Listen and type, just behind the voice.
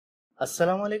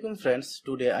Assalamu alaikum friends,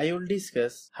 today I will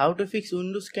discuss how to fix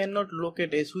Windows cannot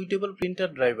locate a suitable printer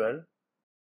driver.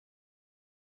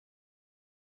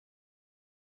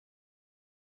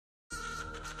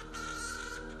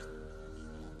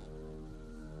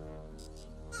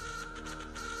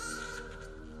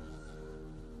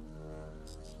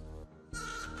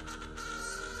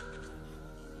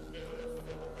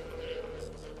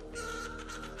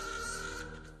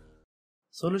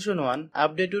 Solution 1.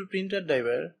 Update your printer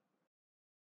driver.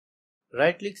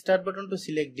 Right click Start button to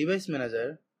select Device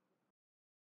Manager.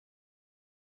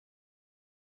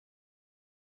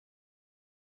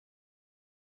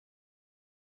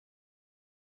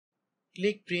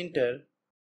 Click Printer.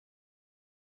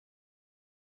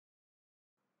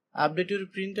 Update your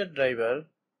printer driver.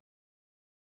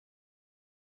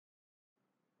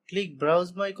 Click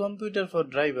Browse my computer for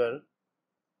driver.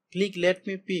 Click Let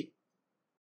me pick.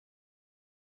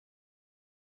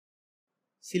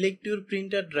 Select your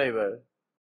printer driver.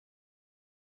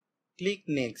 Click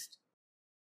Next.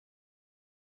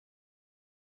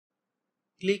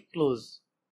 Click Close.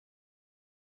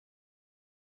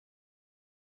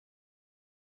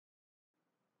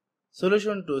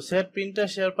 Solution 2. Set printer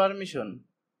share permission.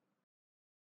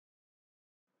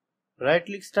 Right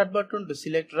click Start button to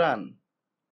select Run.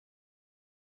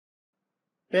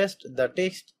 Paste the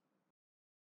text.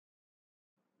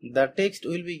 The text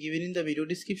will be given in the video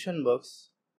description box.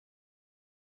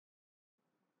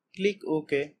 Click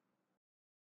OK.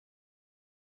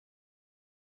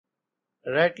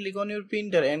 Right click on your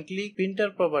printer and click Printer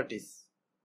Properties.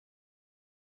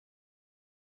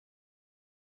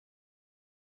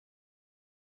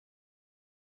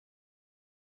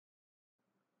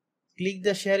 Click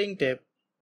the Sharing tab.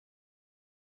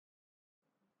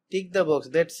 Tick the box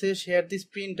that says Share this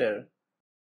printer.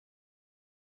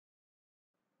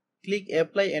 Click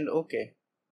Apply and OK.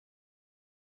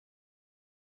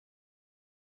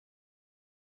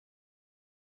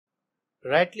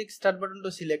 Right click Start button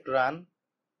to select Run.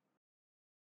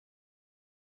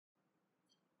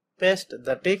 Paste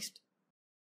the text.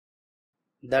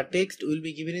 The text will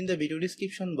be given in the video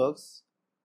description box.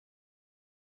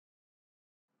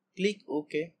 Click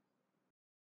OK.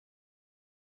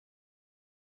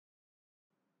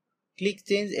 Click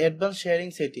Change Advanced Sharing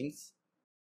Settings.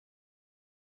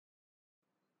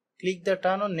 Click the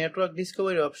Turn on Network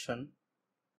Discovery option.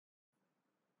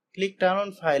 Click Turn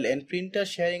on File and Printer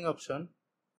Sharing option.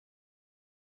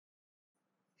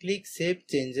 Click Save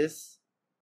Changes.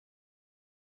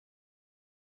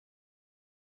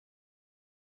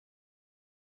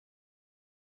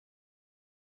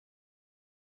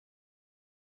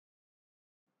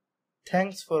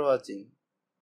 Thanks for watching.